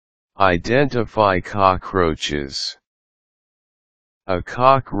Identify cockroaches. A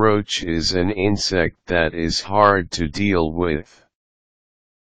cockroach is an insect that is hard to deal with.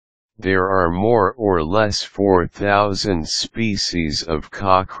 There are more or less 4,000 species of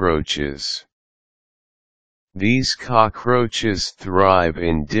cockroaches. These cockroaches thrive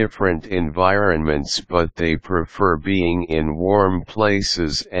in different environments, but they prefer being in warm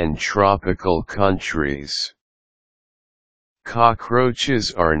places and tropical countries.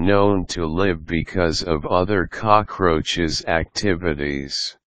 Cockroaches are known to live because of other cockroaches'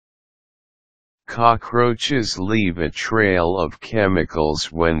 activities. Cockroaches leave a trail of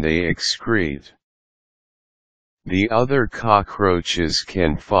chemicals when they excrete. The other cockroaches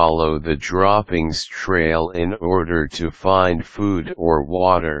can follow the droppings trail in order to find food or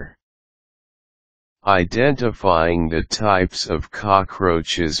water. Identifying the types of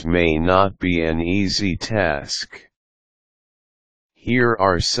cockroaches may not be an easy task. Here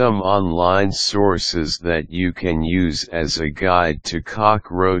are some online sources that you can use as a guide to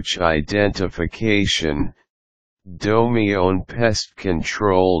cockroach identification.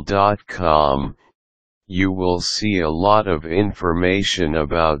 domionpestcontrol.com. You will see a lot of information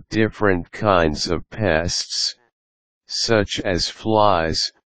about different kinds of pests, such as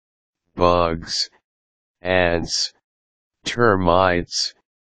flies, bugs, ants, termites,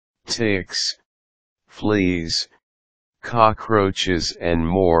 ticks, fleas, cockroaches and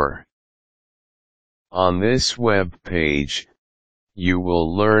more. On this web page, you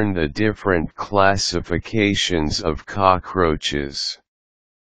will learn the different classifications of cockroaches.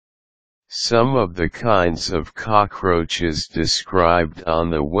 Some of the kinds of cockroaches described on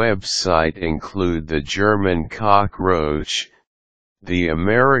the website include the German cockroach, the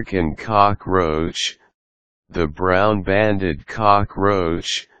American cockroach, the brown-banded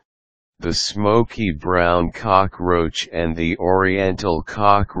cockroach, the smoky brown cockroach and the Oriental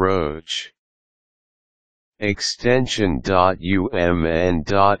cockroach.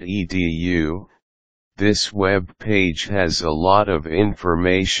 Extension.umn.edu. This web page has a lot of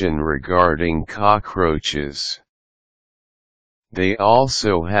information regarding cockroaches. They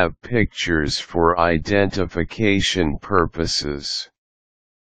also have pictures for identification purposes.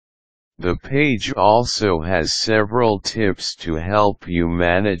 The page also has several tips to help you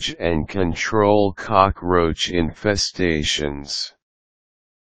manage and control cockroach infestations.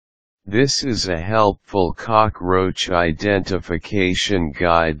 This is a helpful cockroach identification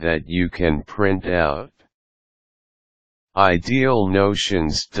guide that you can print out.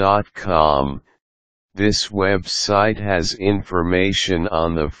 Idealnotions.com. This website has information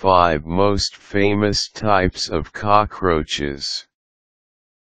on the 5 most famous types of cockroaches.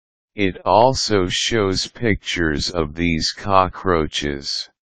 It also shows pictures of these cockroaches.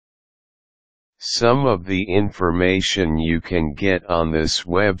 Some of the information you can get on this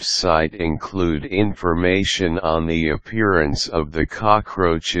website include information on the appearance of the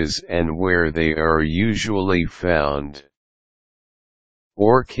cockroaches and where they are usually found.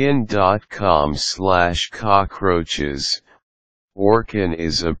 Orkin.com/cockroaches. Orkin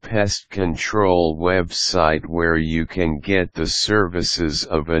is a pest control website where you can get the services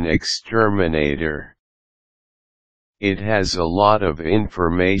of an exterminator. It has a lot of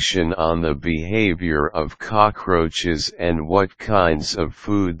information on the behavior of cockroaches and what kinds of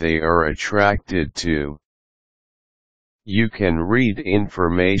food they are attracted to. You can read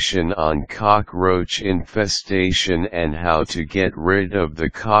information on cockroach infestation and how to get rid of the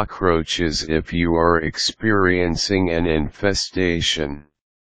cockroaches if you are experiencing an infestation.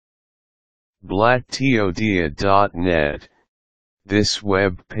 Blatteodia.net. This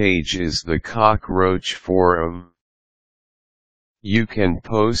web page is the cockroach forum. You can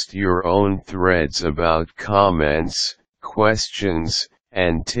post your own threads about comments, questions,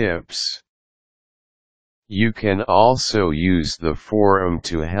 and tips. You can also use the forum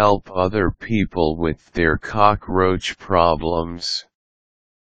to help other people with their cockroach problems.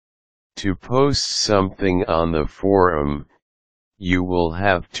 To post something on the forum, you will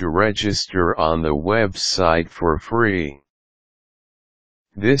have to register on the website for free.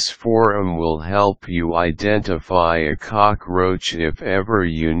 This forum will help you identify a cockroach if ever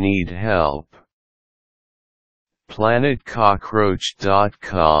you need help.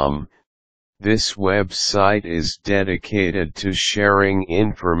 PlanetCockroach.com. This website is dedicated to sharing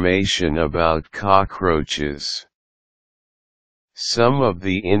information about cockroaches. Some of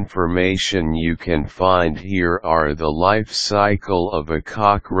the information you can find here are the life cycle of a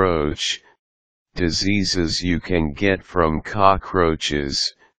cockroach, diseases you can get from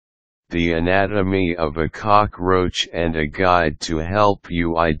cockroaches, the anatomy of a cockroach and a guide to help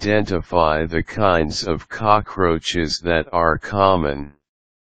you identify the kinds of cockroaches that are common.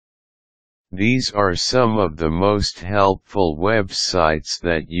 These are some of the most helpful websites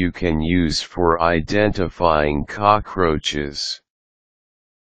that you can use for identifying cockroaches.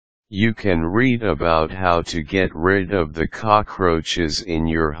 You can read about how to get rid of the cockroaches in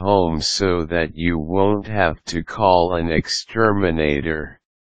your home so that you won't have to call an exterminator.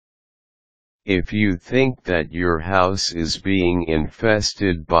 If you think that your house is being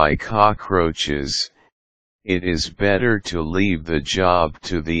infested by cockroaches, it is better to leave the job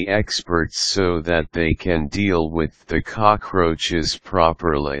to the experts so that they can deal with the cockroaches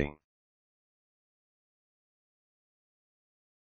properly.